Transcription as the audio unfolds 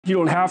You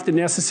don't have to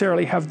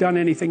necessarily have done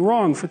anything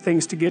wrong for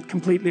things to get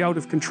completely out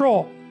of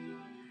control.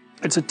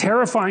 It's a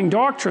terrifying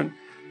doctrine,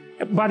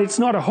 but it's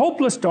not a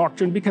hopeless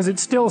doctrine because it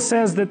still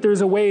says that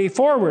there's a way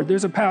forward,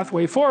 there's a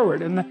pathway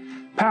forward, and the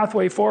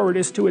pathway forward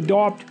is to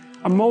adopt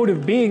a mode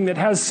of being that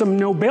has some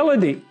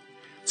nobility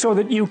so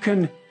that you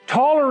can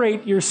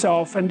tolerate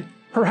yourself and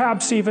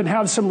perhaps even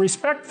have some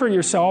respect for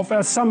yourself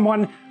as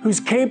someone who's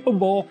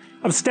capable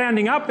of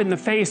standing up in the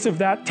face of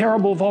that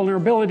terrible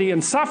vulnerability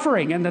and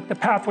suffering, and that the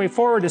pathway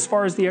forward, as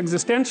far as the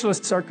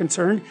existentialists are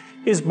concerned,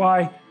 is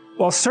by,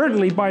 well,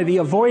 certainly by the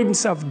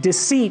avoidance of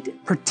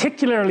deceit,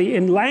 particularly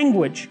in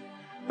language,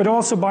 but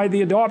also by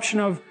the adoption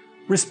of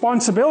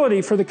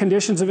responsibility for the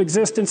conditions of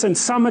existence and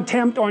some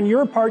attempt on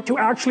your part to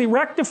actually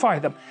rectify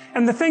them.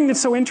 And the thing that's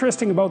so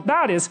interesting about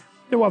that is,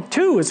 well,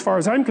 two, as far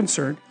as I'm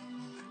concerned,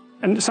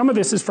 and some of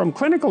this is from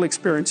clinical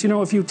experience. You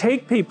know, if you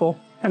take people,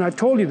 and I've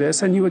told you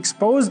this, and you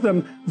expose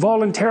them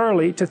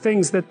voluntarily to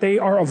things that they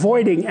are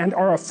avoiding and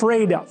are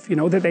afraid of, you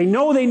know, that they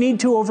know they need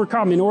to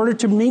overcome in order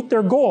to meet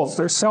their goals,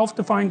 their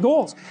self-defined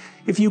goals.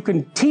 If you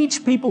can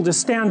teach people to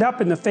stand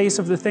up in the face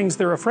of the things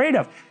they're afraid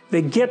of,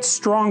 they get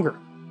stronger.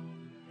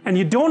 And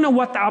you don't know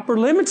what the upper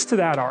limits to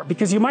that are,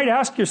 because you might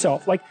ask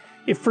yourself, like,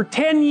 if for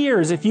 10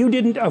 years, if you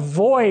didn't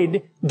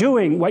avoid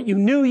doing what you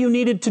knew you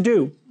needed to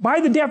do, by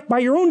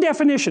your own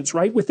definitions,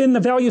 right, within the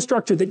value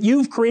structure that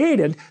you've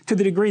created to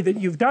the degree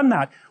that you've done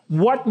that,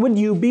 what would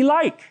you be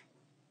like?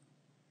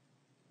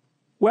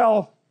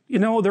 Well, you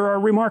know, there are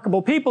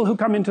remarkable people who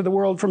come into the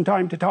world from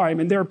time to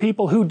time, and there are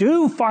people who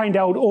do find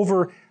out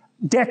over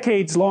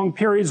decades-long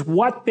periods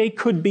what they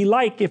could be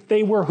like if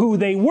they were who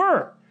they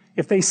were,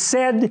 if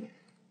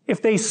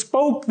they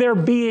spoke their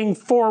being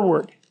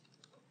forward.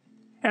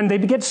 And they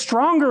get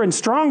stronger and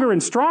stronger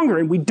and stronger,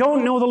 and we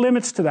don't know the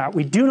limits to that.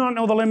 We do not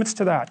know the limits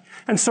to that.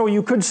 And so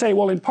you could say,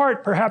 well, in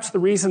part, perhaps the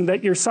reason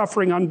that you're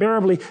suffering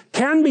unbearably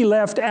can be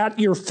left at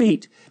your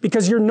feet,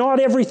 because you're not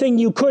everything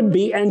you could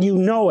be, and you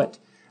know it.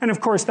 And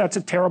of course, that's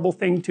a terrible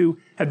thing to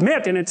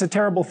admit, and it's a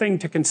terrible thing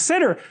to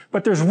consider,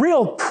 but there's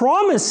real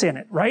promise in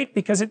it, right?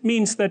 Because it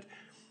means that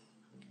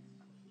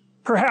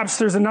perhaps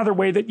there's another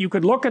way that you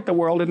could look at the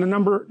world and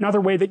another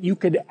way that you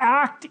could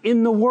act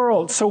in the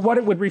world. So what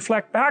it would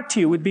reflect back to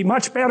you would be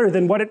much better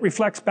than what it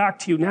reflects back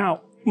to you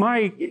now.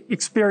 My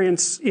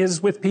experience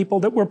is with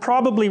people that we're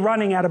probably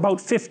running at about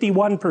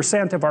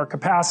 51% of our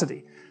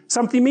capacity.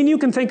 I mean, you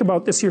can think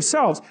about this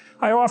yourselves.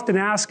 I often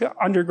ask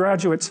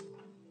undergraduates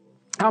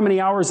how many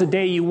hours a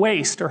day you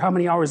waste or how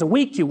many hours a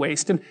week you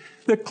waste. And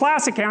the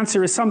classic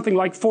answer is something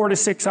like 4 to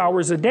 6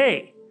 hours a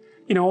day.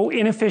 You know,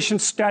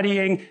 inefficient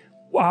studying,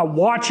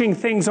 watching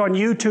things on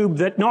YouTube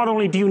that not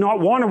only do you not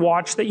want to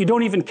watch, that you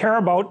don't even care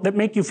about, that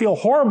make you feel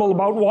horrible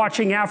about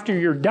watching after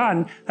you're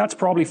done. That's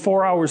probably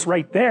 4 hours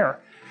right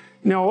there.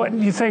 You know,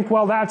 you think,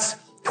 well, that's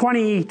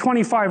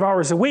 25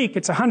 hours a week.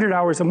 It's 100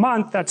 hours a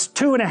month. That's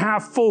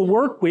 2.5 full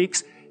work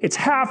weeks. It's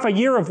half a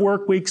year of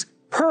work weeks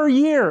per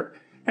year.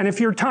 And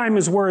if your time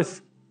is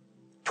worth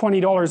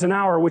 $20 an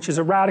hour, which is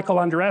a radical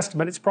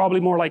underestimate, it's probably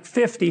more like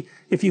 50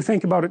 if you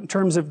think about it in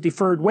terms of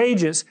deferred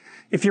wages.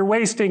 If you're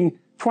wasting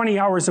 20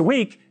 hours a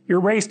week, you're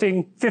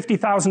wasting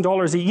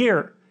 $50,000 a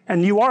year.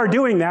 And you are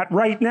doing that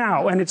right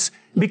now. And it's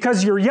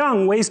because you're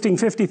young, wasting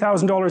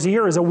 $50,000 a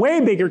year is a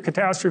way bigger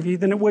catastrophe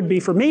than it would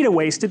be for me to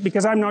waste it,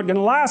 because I'm not going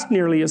to last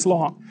nearly as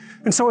long.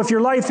 And so if your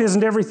life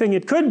isn't everything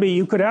it could be,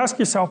 you could ask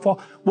yourself,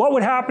 well, what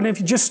would happen if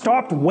you just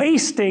stopped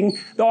wasting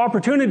the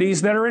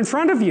opportunities that are in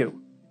front of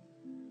you?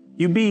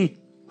 You'd be,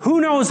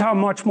 who knows how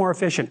much more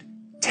efficient?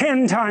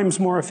 10 times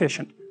more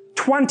efficient.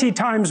 20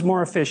 times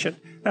more efficient.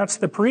 That's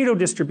the Pareto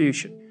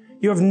distribution.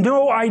 You have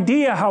no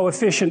idea how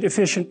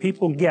efficient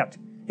people get.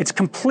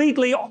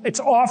 It's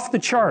off the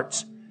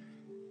charts.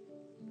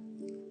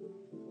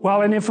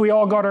 Well, and if we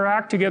all got our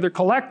act together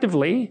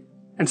collectively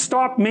and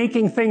stopped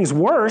making things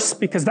worse,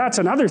 because that's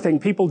another thing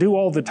people do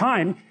all the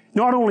time,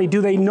 not only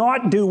do they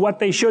not do what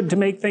they should to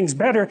make things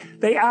better,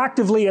 they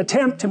actively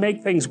attempt to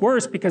make things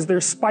worse because they're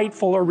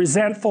spiteful or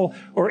resentful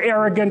or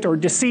arrogant or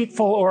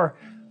deceitful or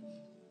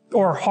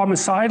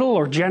homicidal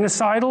or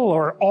genocidal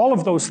or all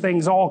of those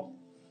things all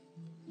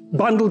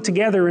bundled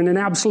together in an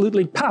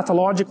absolutely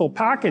pathological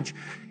package.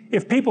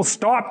 If people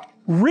stopped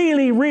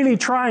really, really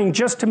trying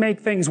just to make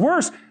things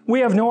worse, we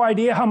have no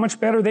idea how much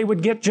better they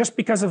would get just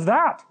because of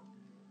that.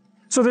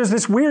 So there's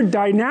this weird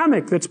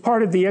dynamic that's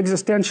part of the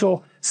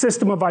existential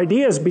system of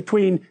ideas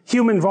between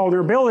human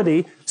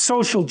vulnerability,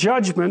 social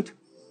judgment,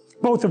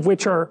 both of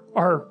which are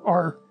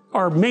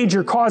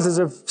major causes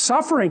of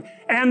suffering,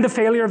 and the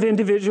failure of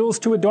individuals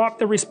to adopt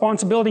the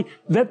responsibility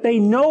that they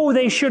know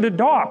they should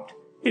adopt.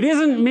 It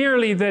isn't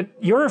merely that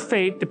your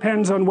fate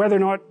depends on whether or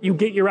not you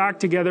get your act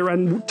together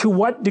and to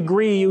what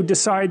degree you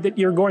decide that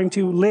you're going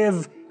to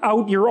live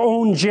out your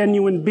own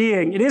genuine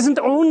being. It isn't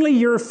only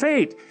your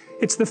fate.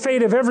 It's the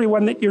fate of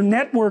everyone that you're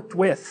networked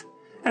with.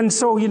 And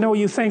so, you know,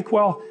 you think,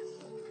 well,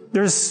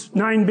 there's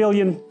 7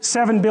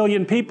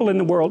 billion people in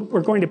the world. We're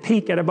going to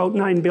peak at about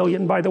 9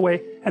 billion, by the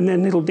way, and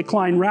then it'll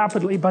decline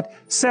rapidly. But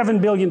 7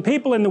 billion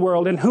people in the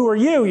world, and who are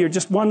you? You're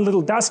just one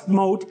little dust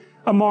mote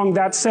among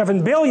that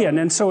 7 billion.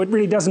 And so it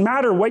really doesn't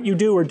matter what you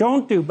do or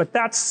don't do, but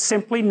that's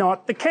simply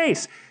not the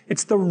case.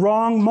 It's the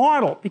wrong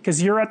model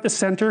because you're at the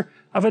center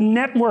of a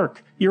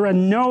network. You're a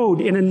node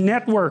in a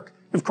network.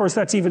 Of course,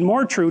 that's even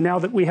more true now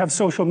that we have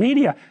social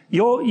media.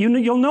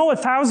 You'll know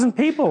 1,000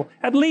 people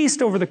at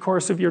least over the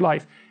course of your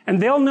life.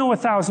 And they'll know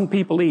 1,000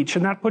 people each.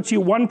 And that puts you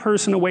one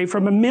person away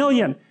from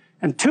 1,000,000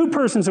 and two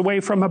persons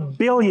away from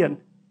 1,000,000,000.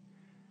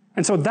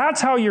 And so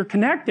that's how you're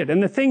connected.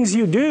 And the things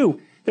you do,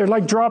 they're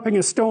like dropping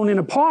a stone in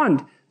a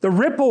pond. The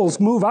ripples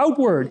move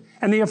outward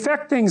and they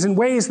affect things in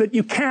ways that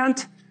you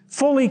can't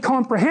fully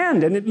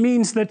comprehend. And it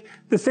means that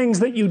the things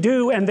that you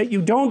do and that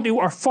you don't do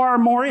are far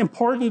more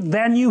important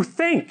than you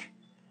think.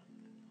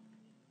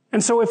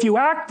 And so if you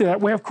act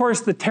that way, of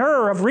course, the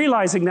terror of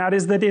realizing that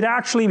is that it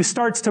actually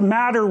starts to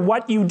matter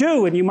what you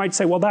do. And you might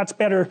say, well, that's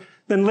better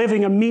than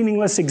living a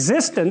meaningless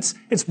existence.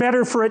 It's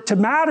better for it to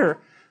matter.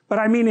 But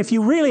I mean, if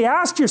you really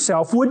asked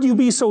yourself, would you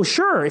be so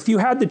sure if you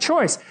had the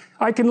choice?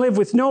 I can live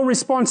with no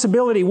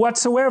responsibility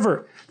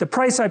whatsoever. The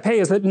price I pay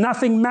is that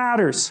nothing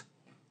matters.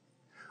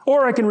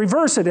 Or I can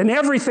reverse it and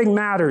everything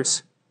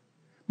matters.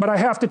 But I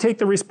have to take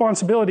the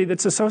responsibility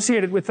that's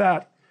associated with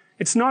that.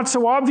 It's not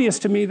so obvious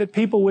to me that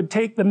people would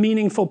take the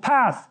meaningful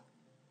path.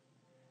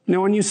 You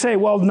know, when you say,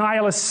 well,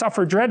 nihilists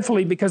suffer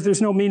dreadfully because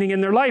there's no meaning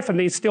in their life and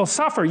they still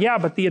suffer. Yeah,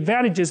 but the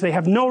advantage is they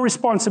have no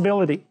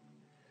responsibility.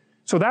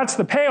 So that's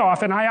the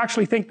payoff, and I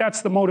actually think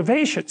that's the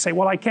motivation. Say,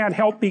 well, I can't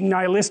help being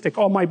nihilistic.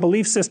 All my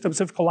belief systems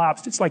have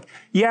collapsed. It's like,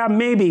 yeah,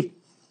 maybe.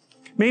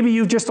 Maybe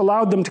you've just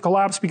allowed them to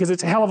collapse because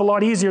it's a hell of a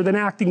lot easier than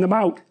acting them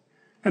out.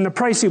 And the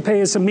price you pay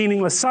is some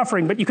meaningless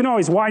suffering, but you can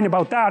always whine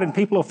about that and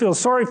people will feel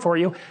sorry for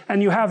you,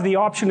 and you have the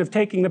option of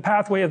taking the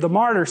pathway of the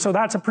martyr, so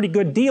that's a pretty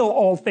good deal,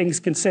 all things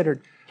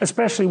considered,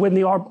 especially when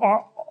the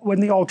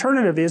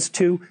alternative is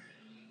to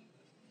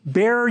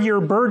bear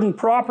your burden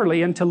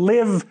properly and to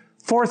live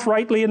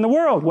forthrightly in the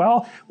world.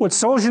 Well, what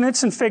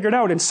Solzhenitsyn figured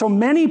out, and so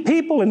many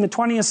people in the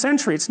 20th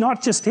century, it's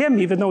not just him,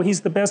 even though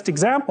he's the best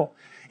example,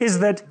 is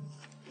that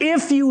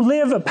if you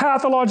live a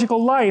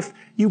pathological life,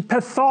 you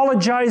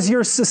pathologize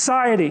your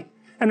society.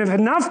 And if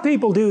enough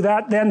people do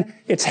that, then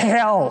it's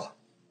hell.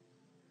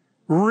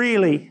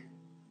 Really.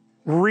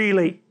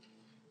 Really.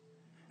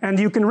 And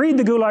you can read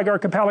the Gulag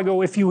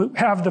Archipelago if you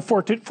have the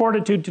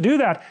fortitude to do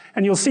that,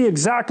 and you'll see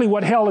exactly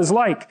what hell is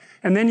like.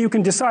 And then you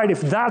can decide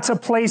if that's a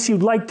place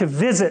you'd like to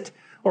visit,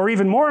 or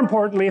even more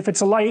importantly, if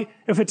it's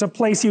a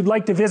place you'd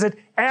like to visit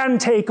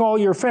and take all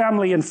your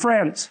family and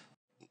friends.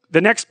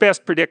 The next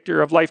best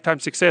predictor of lifetime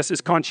success is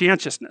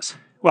conscientiousness.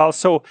 Well,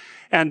 so,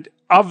 and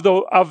of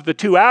the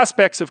two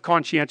aspects of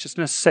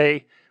conscientiousness,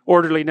 say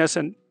orderliness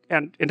and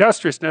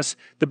industriousness,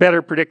 the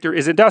better predictor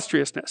is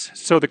industriousness.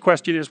 So the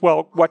question is,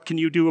 well, what can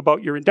you do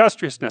about your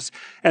industriousness?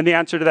 And the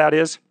answer to that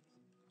is,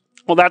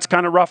 well, that's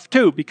kind of rough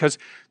too, because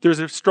there's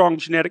a strong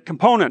genetic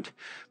component.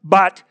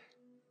 But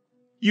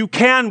you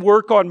can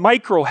work on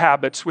micro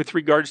habits with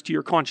regards to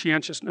your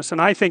conscientiousness.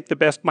 And I think the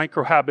best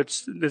micro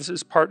habits, this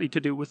is partly to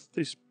do with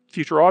this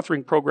future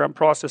authoring program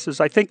processes,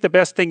 I think the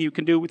best thing you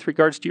can do with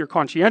regards to your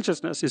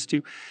conscientiousness is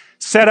to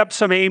set up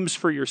some aims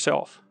for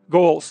yourself,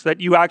 goals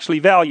that you actually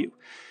value.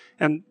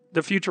 And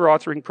the future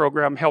authoring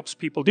program helps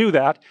people do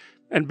that.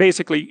 And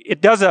basically,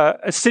 it does a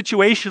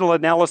situational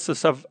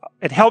analysis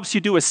it helps you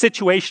do a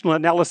situational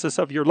analysis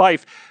of your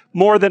life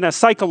more than a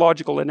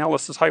psychological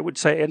analysis, I would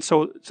say. And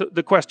so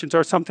the questions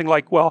are something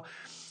like, well,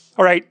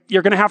 all right,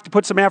 you're going to have to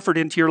put some effort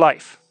into your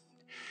life.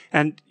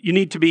 And you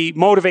need to be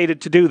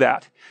motivated to do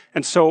that.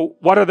 And so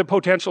what are the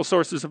potential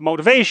sources of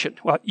motivation?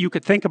 Well, you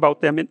could think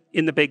about them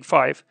in the big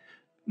five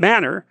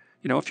manner.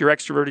 You know, if you're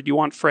extroverted, you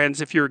want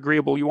friends. If you're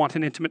agreeable, you want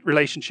an intimate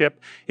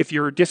relationship. If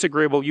you're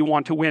disagreeable, you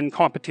want to win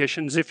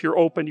competitions. If you're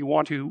open, you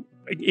want to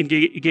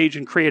engage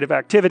in creative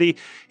activity.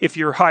 If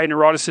you're high in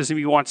neuroticism,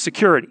 you want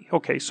security.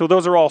 Okay, so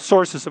those are all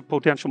sources of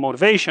potential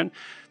motivation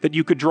that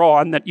you could draw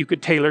on, that you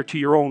could tailor to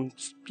your own,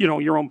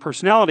 your own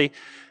personality.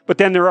 But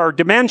then there are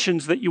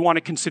dimensions that you want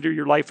to consider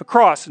your life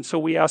across. And so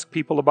we ask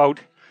people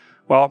about,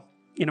 well,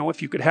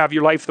 if you could have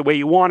your life the way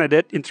you wanted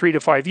it in 3 to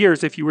 5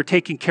 years, if you were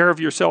taking care of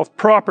yourself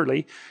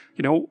properly,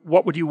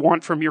 what would you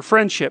want from your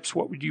friendships?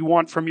 What would you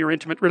want from your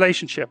intimate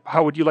relationship?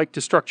 How would you like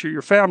to structure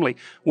your family?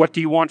 What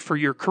do you want for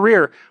your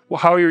career? Well,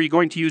 how are you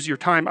going to use your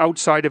time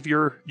outside of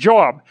your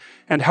job?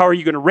 And how are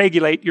you going to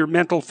regulate your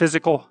mental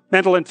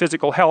and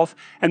physical health,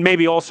 and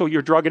maybe also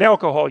your drug and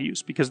alcohol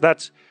use? Because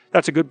that's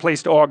a good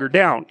place to auger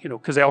down,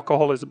 because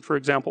alcoholism, for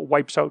example,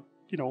 wipes out,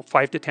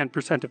 5 to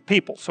 10% of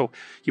people. So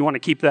you want to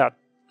keep that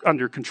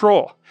under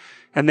control.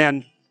 And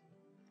then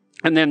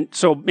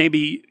so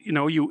maybe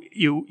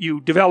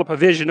you develop a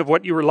vision of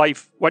what you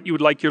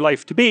would like your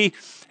life to be,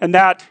 and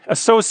that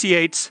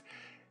associates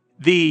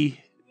the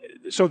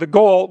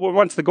goal. Well,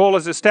 once the goal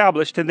is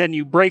established, and then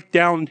you break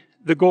down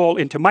the goal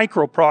into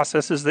micro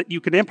processes that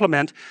you can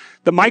implement.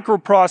 The micro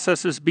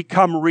processes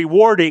become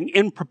rewarding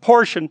in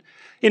proportion,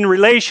 in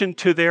relation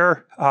to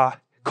their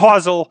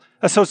causal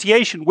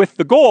association with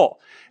the goal,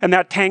 and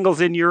that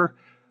tangles in your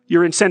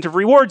your incentive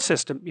reward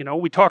system. You know,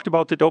 we talked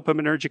about the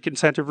dopaminergic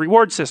incentive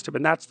reward system,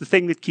 and that's the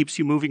thing that keeps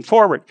you moving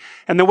forward.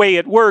 And the way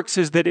it works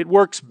is that it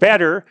works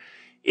better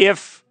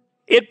if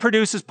it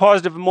produces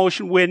positive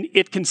emotion when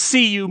it can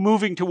see you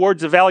moving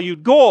towards a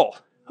valued goal.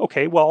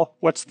 Okay, well,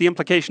 what's the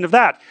implication of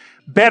that?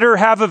 Better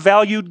have a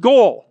valued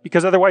goal,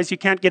 because otherwise you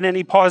can't get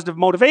any positive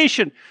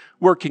motivation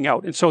working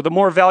out. And so the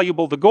more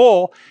valuable the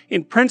goal,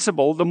 in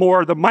principle, the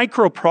more the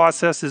micro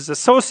processes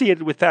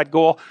associated with that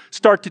goal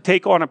start to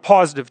take on a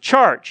positive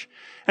charge.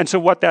 And so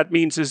what that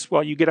means is,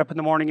 well, you get up in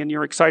the morning and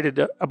you're excited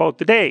about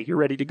the day. You're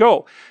ready to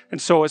go.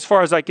 And so as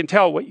far as I can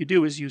tell, what you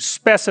do is you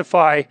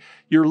specify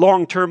your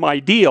long-term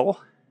ideal.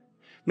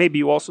 Maybe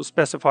you also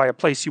specify a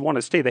place you want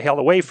to stay the hell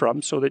away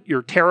from so that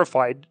you're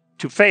terrified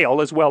to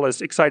fail as well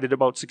as excited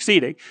about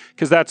succeeding,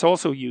 because that's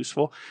also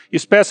useful. You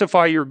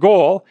specify your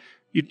goal.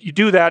 You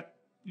do that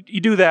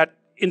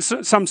in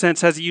some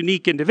sense as a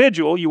unique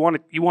individual. You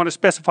want to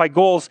specify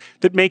goals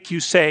that make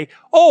you say,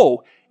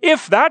 oh,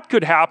 if that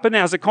could happen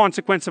as a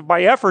consequence of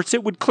my efforts,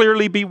 it would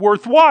clearly be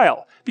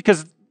worthwhile.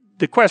 Because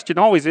the question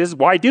always is,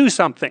 why do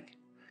something?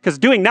 Because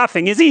doing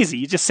nothing is easy.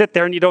 You just sit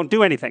there and you don't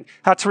do anything.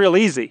 That's real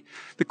easy.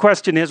 The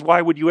question is, why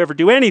would you ever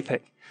do anything?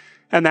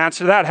 And the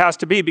answer to that has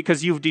to be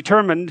because you've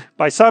determined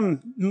by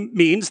some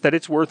means that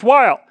it's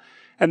worthwhile.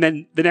 And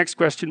then the next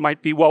question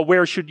might be, well,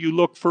 where should you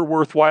look for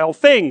worthwhile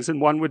things?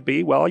 And one would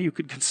be, well, you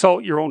could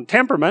consult your own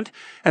temperament.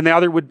 And the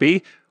other would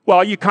be,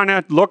 well, you kind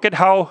of look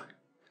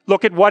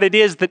at what it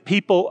is that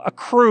people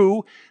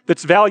accrue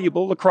that's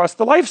valuable across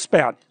the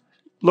lifespan.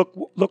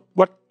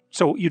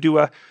 So you do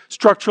a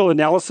structural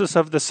analysis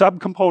of the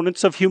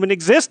subcomponents of human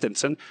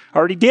existence, and I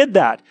already did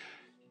that.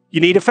 You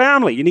need a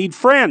family, you need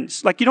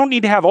friends. Like, you don't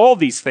need to have all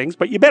these things,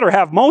 but you better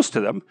have most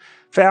of them.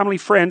 Family,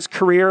 friends,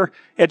 career,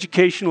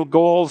 educational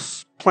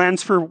goals,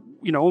 plans for,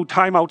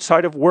 time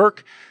outside of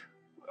work,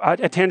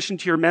 attention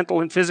to your mental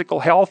and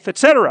physical health,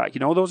 etc.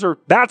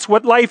 That's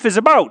what life is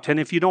about. And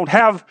if you don't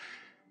have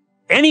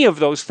any of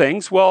those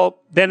things, well,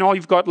 then all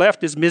you've got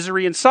left is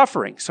misery and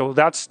suffering. So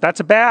that's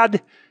a bad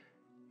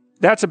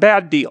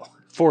deal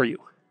for you.